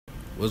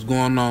What's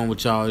going on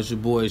with y'all? It's your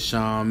boy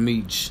Sean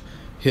Meach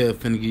here,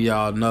 finna give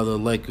y'all another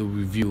Laker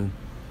review.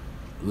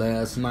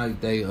 Last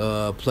night they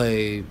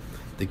played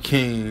the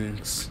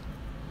Kings,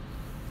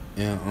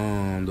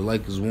 and the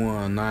Lakers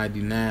won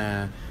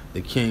 99.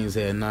 The Kings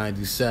had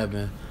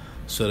 97,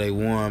 so they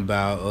won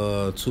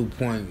about 2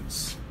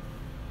 points.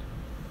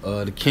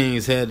 The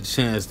Kings had a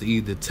chance to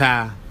either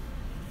tie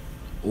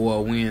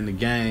or win the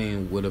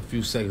game with a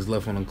few seconds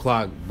left on the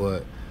clock,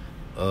 but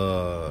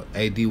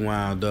AD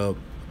wound up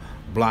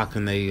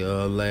blocking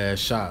their last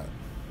shot,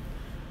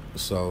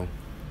 so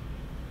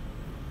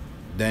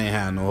they ain't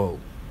had no hope.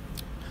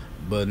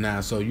 But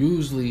now, so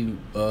usually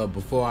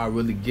before I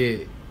really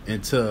get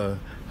into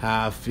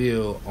how I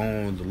feel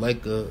on the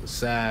Lakers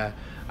side,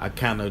 I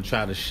kind of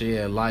try to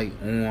shed light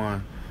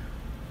on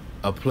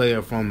a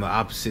player from the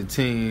opposite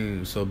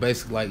team. So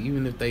basically, like,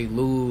 even if they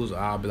lose,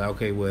 I'll be like,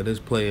 okay, well, this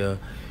player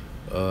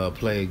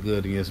played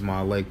good against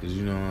my Lakers,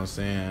 you know what I'm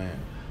saying?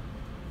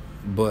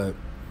 But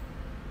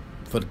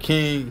for the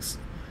Kings,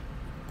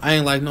 I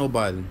ain't like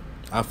nobody.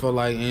 I felt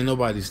like ain't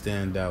nobody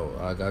stand out.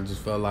 Like, I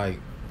just felt like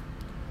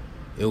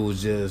it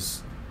was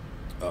just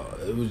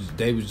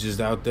they was just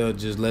out there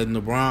just letting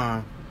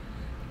LeBron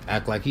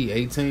act like he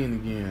 18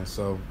 again.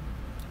 So,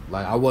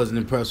 like, I wasn't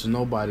impressed with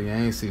nobody. I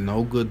ain't seen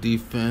no good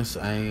defense.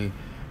 The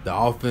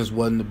offense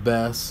wasn't the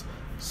best.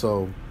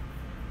 So,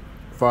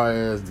 as far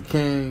as the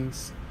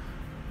Kings,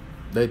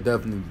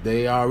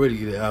 they already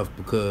get an F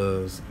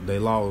because they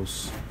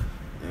lost,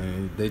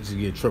 and they just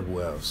get triple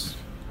Fs.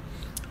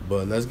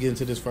 But let's get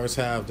into this first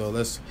half, though.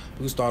 We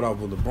can start off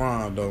with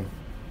LeBron, though.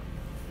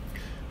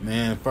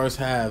 Man, first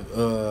half,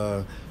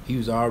 he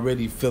was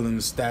already filling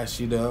the stat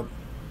sheet up.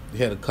 He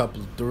had a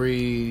couple of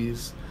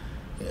threes,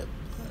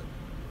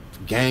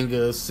 gang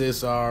of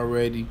assists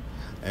already,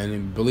 and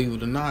then, believe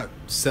it or not,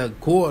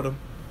 second quarter,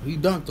 he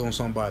dunked on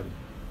somebody.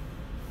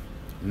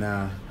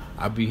 Now,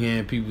 I be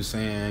hearing people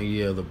saying,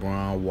 yeah,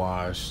 LeBron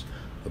washed,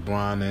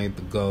 LeBron ain't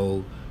the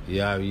GOAT,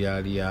 yada,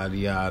 yada, yada,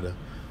 yada.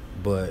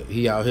 But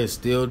he out here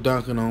still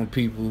dunking on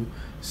people,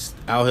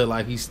 out here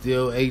like he's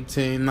still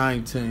 18,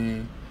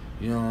 19,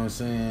 you know what I'm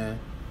saying?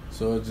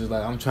 So it's just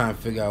like, I'm trying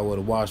to figure out where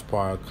the wash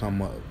part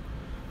come up.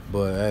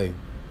 But, hey,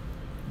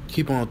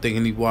 keep on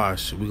thinking he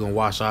washed. We're going to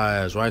wash our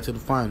ass right to the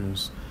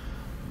finals.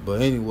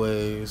 But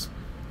anyways,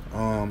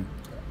 man,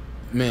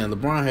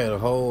 LeBron had a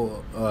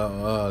whole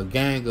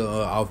gang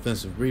of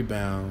offensive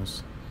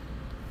rebounds.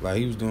 Like,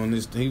 he was doing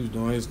his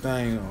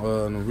thing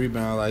on the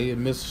rebound. Like, he had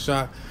missed a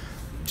shot.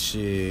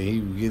 Shit, he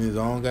was getting his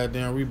own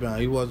goddamn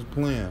rebound. He wasn't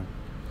playing.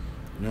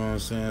 You know what I'm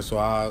saying? So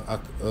I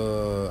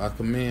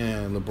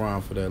commend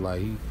LeBron for that.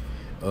 Like,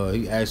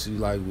 he actually,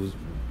 like, was,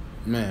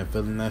 man,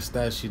 filling that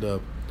stat sheet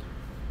up.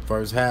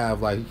 First half,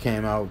 like, he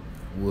came out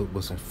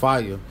with some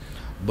fire.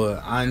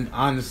 But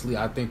honestly,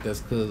 I think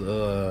that's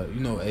because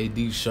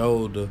AD's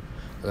shoulder,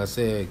 like I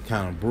said,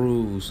 kind of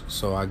bruised.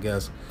 So I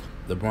guess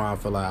LeBron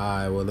felt like, all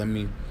right, well, let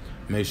me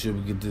make sure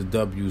we get this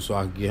W so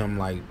I can get him,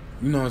 like,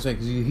 you know what I'm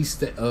saying?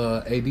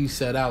 Because AD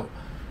set out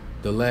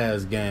the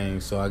last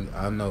game, so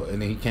I know, and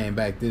then he came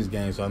back this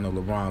game, so I know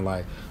LeBron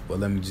like, well,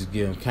 let me just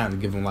give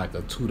him like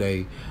a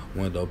 2-day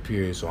window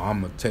period, so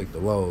I'm gonna take the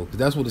load. Because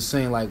that's what it's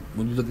saying. Like,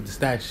 when you look at the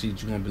stat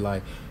sheet, you're gonna be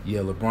like,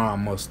 yeah, LeBron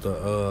must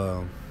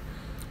have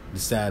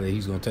decided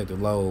he's gonna take the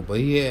load. But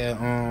he had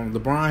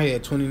LeBron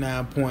had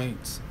 29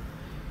 points,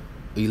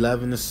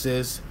 11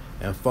 assists,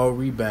 and 4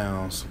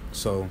 rebounds.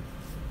 So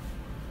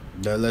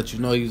that let you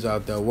know he's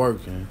out there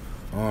working.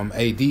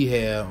 AD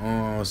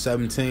had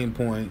 17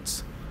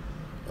 points,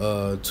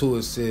 2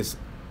 assists,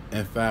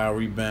 and 5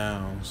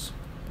 rebounds.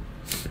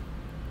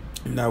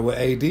 Now with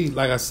AD,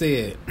 like I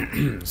said,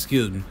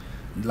 excuse me,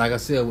 like I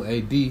said with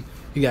AD, he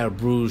got a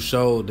bruised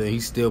shoulder. He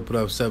still put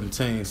up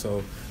 17.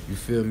 So you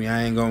feel me?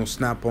 I ain't gonna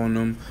snap on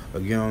him or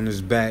get on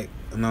his back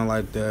and nothing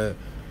like that.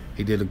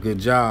 He did a good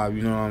job.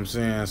 You know what I'm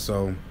saying?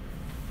 So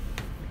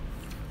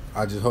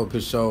I just hope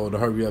his shoulder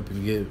hurry up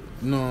and get, you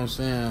know what I'm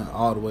saying,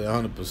 all the way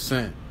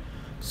 100%.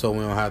 So we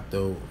don't have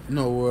to,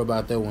 worry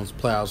about that once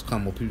playoffs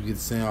come or people get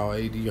saying, oh,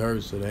 AD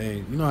hurt, so they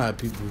ain't. You know how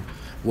people,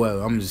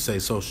 well, I'm going to just say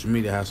social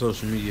media, how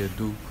social media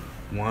do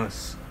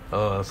once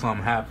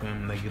something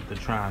happen, they get to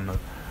trying to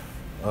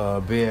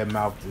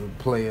badmouth the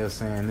players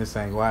saying this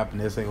ain't going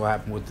to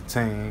happen with the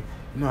team.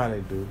 You know how they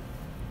do.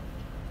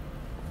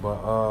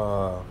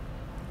 But,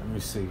 let me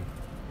see.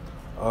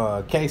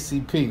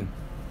 KCP,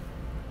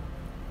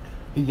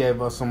 he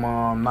gave us some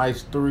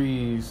nice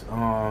threes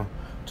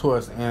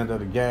towards the end of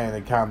the game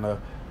that kind of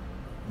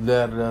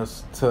led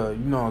us to,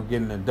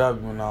 getting the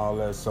W and all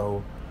that.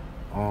 So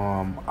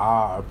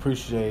I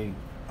appreciate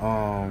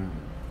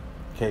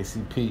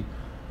KCP.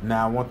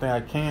 Now, one thing I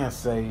can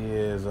say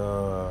is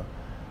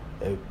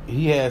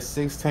he has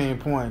 16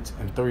 points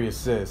and 3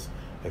 assists.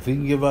 If he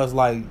can give us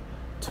like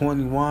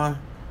 21,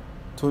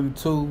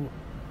 22,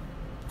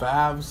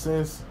 5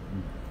 assists,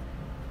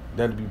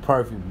 that'd be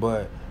perfect.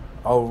 But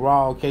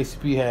overall,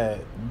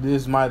 KCP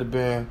this might have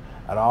been,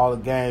 out of all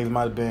the games,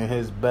 might have been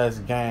his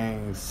best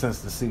game since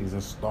the season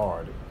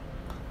started.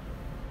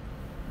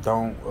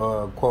 Don't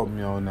quote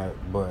me on that,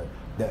 but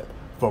that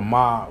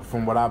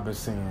from what I've been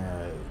seeing,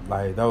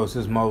 like that was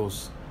his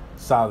most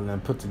solid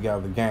and put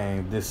together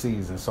game this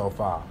season so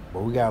far.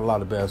 But we got a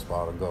lot of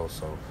basketball to go,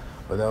 so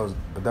but that was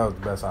the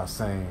best I've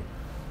seen.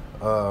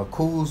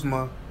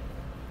 Kuzma,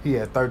 he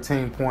had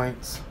 13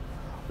 points,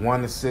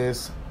 1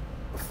 assist,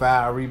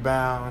 5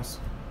 rebounds.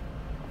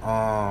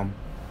 Now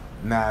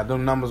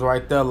them numbers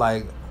right there,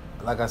 like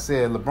I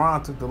said,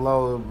 LeBron took the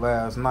load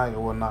last night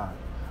or whatnot.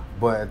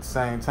 But at the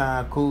same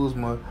time,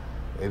 Kuzma,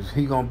 if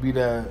he gonna be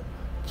that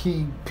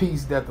key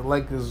piece that the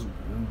Lakers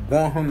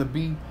want him to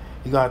be,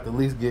 he got to at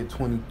least get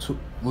 22,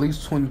 at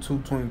least 22,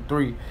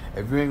 23.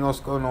 If you ain't gonna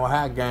score no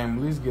high game,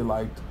 at least get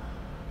like,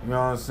 you know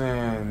what I'm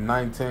saying,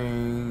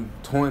 19,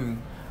 20,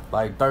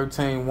 like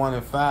 13, 1,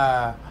 and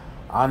 5.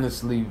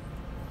 Honestly,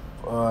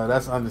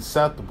 that's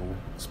unacceptable,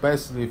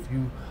 especially if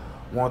you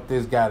want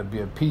this guy to be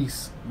a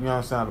piece, you know what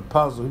I'm saying, the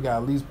puzzle. He got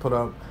to at least put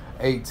up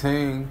 18,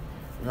 you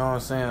know what I'm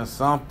saying,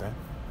 something.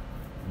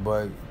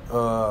 But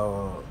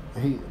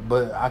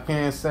but I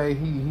can't say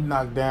he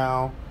knocked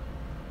down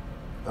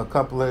a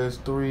couple of his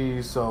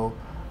threes, so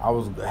I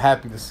was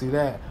happy to see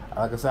that.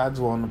 Like I said, I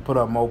just wanted to put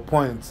up more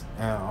points,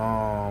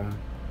 and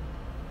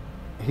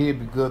he'd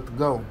be good to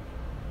go.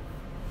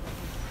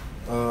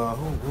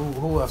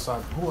 Who else I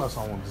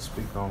wanted to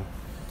speak on?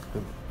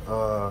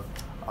 I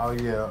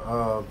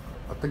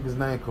think his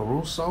name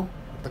Caruso.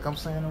 I think I'm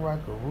saying it right,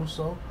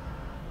 Caruso.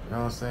 You know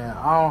what I'm saying?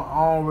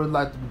 I don't really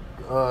like to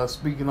be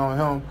speaking on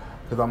him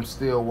because I'm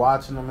still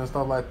watching him and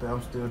stuff like that.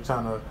 I'm still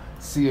trying to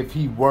see if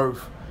he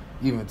worth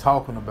even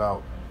talking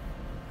about.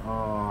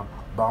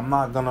 But I'm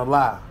not gonna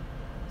lie.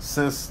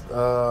 Since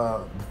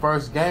the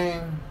first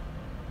game,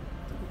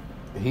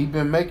 he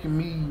been making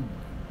me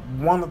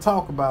want to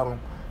talk about him.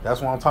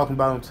 That's why I'm talking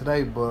about him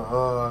today.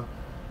 But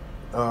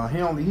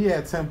he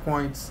had 10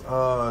 points,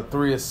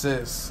 3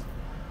 assists.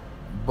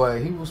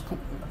 But he was,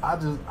 I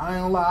ain't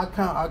gonna lie, I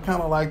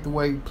kind of like the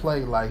way he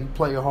played. Like, he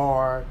played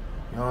hard,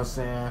 you know what I'm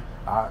saying?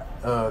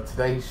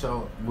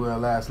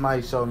 Last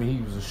night he showed me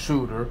he was a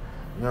shooter,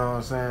 you know what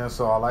I'm saying?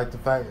 So I like the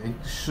fact that he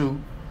can shoot, you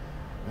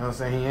know what I'm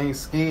saying? He ain't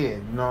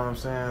scared, you know what I'm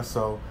saying?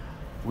 So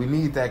we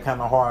need that kind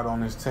of heart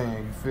on this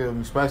team, you feel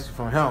me? Especially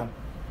from him.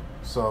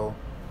 So,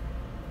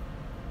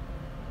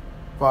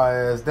 as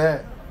far as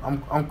that,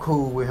 I'm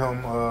cool with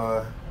him.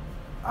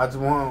 I just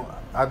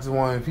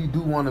want, if he do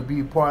want to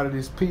be a part of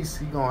this piece,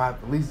 he gonna have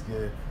to at least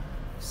get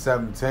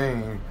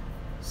 17,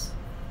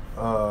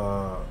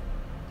 and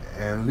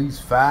at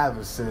least 5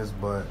 assists.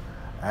 But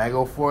I ain't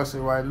gonna force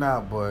it right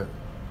now. But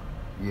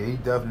yeah, he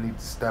definitely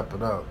needs to step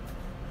it up.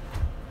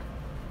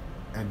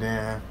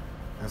 And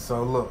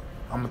so look,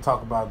 I'm gonna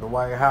talk about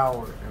Dwight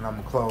Howard, and I'm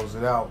gonna close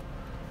it out.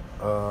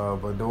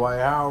 But Dwight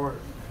Howard,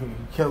 he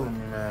killing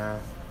me, man.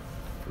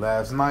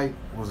 Last night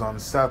was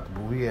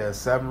unacceptable. He had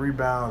 7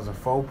 rebounds and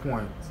 4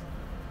 points.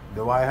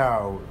 Dwight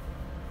Howard,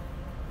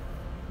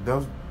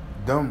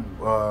 them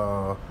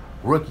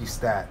rookie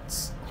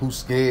stats, who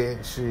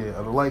scared shit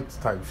of the Lakers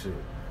type shit.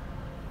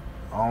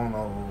 I don't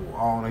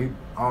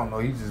know.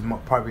 He just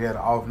probably had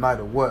an off night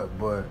or what,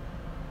 but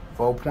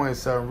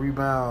 4.7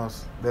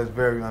 rebounds, that's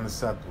very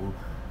unacceptable.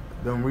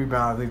 Them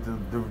rebounds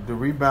the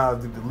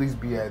rebounds need to at least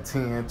be at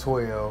 10,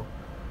 12.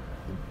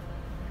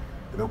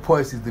 The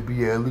points need to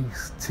be at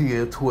least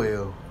 10, 12.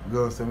 You know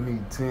what I'm saying? We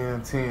need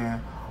 10,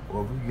 10.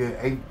 Or if we get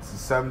 8 to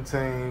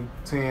 17,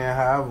 10,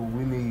 however,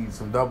 we need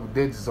some double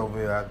digits over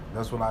here.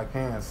 That's what I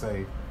can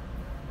say.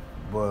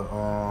 But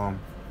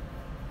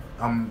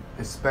I'm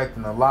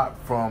expecting a lot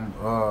from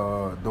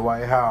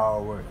Dwight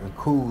Howard and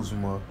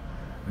Kuzma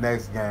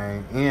next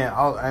game. And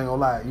I ain't gonna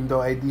lie, even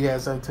though AD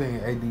had 17,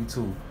 AD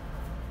too.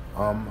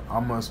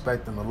 I'm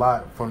expecting a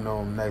lot from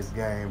them next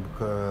game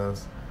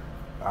because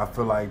I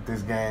feel like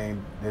this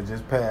game that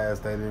just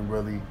passed, they didn't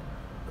really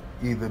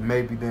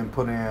maybe didn't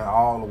put in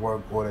all the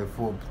work or their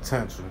full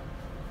potential.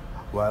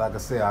 Well, like I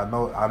said, I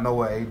know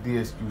what AD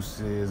excuse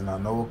is, and I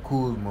know what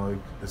Kuzma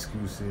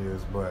excuse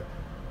is, but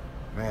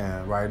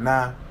man, right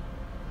now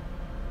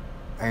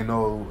ain't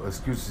no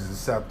excuses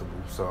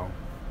acceptable. So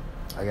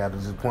I got to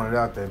just point it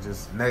out there.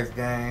 Just next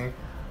game,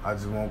 I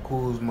just want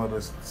Kuzma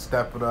to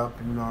step it up.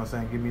 You know what I'm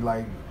saying? Give me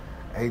like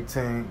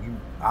 18.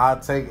 I'll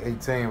take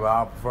 18, but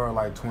I prefer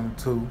like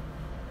 22. You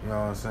know what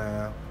I'm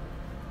saying?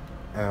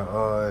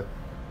 And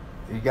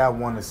you got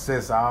 1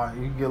 assist.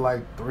 You get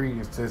like 3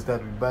 assists.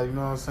 That'd be better. You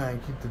know what I'm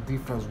saying? Keep the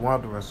defense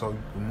wondering so you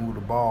can move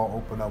the ball,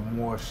 open up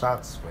more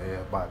shots for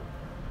everybody.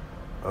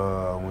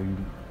 When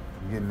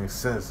you getting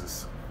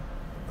assists.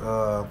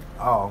 I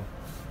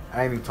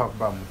ain't even talking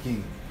about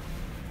McGee.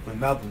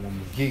 Another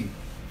one, McGee.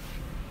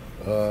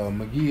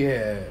 McGee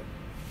had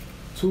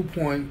 2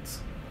 points,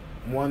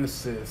 1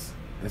 assist,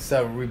 and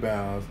 7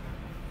 rebounds.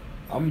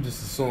 I'm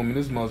just assuming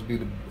this must be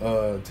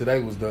today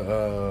was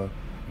the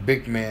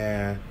big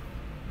man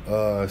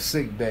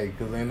sick day,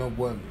 because ain't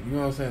nobody, you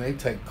know what I'm saying, they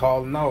take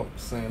calling out,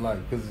 saying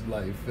like, because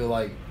like it feel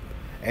like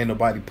ain't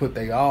nobody put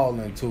they all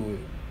into it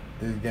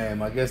this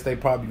game. I guess they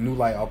probably knew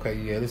like, okay,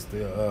 yeah, this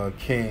the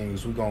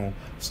Kings, we gonna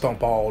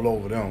stomp all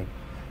over them.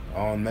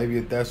 Maybe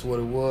if that's what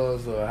it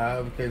was, or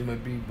however the case may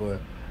be,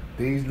 but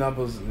these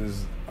numbers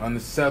is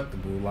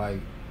unacceptable. Like,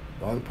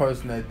 The only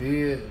person that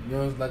did,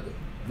 it's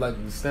like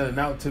standing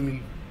out to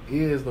me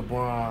is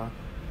LeBron,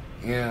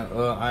 and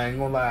I ain't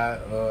gonna lie,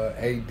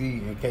 AD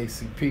and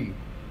KCP. You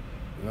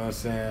know what I'm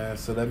saying?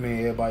 So that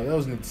means everybody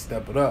else needs to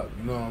step it up.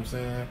 You know what I'm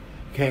saying?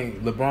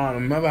 LeBron,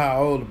 remember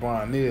how old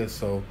LeBron is,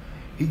 so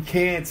he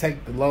can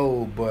take the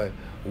load, but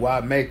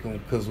why make him?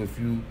 Because if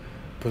you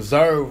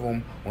preserve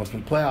him, once the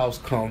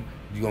playoffs come,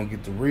 you're going to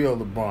get the real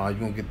LeBron. You're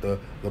going to get the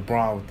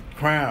LeBron with the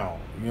crown.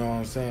 You know what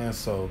I'm saying?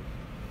 So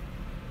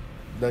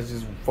let's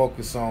just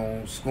focus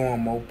on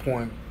scoring more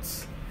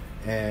points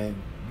and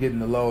getting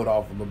the load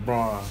off of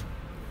LeBron.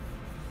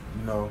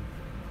 You know.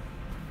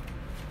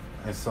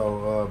 And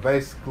so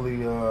basically,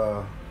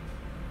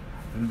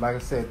 like I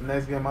said, the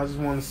next game, I just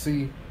want to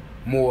see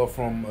more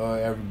from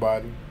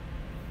everybody.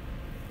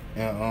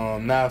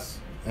 And now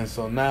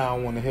I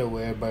want to hear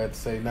what everybody has to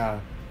say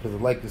now, because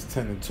the Lakers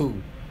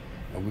 10-2,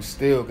 and we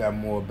still got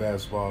more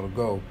basketball to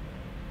go.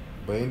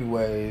 But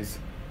anyways,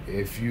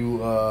 if you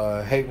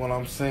hate what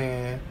I'm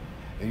saying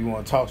and you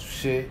want to talk some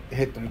shit,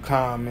 hit them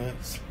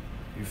comments.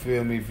 You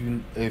feel me?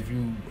 If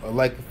you a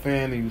Laker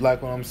fan and you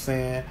like what I'm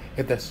saying,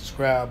 hit that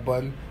subscribe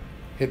button,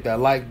 hit that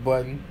like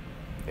button.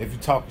 If you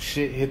talk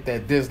shit, hit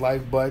that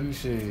dislike button.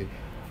 Shit,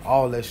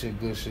 all that shit,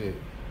 good shit.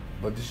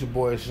 But this your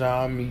boy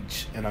Sean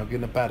Meach, and I'm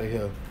getting up out of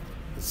here.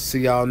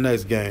 See y'all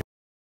next game.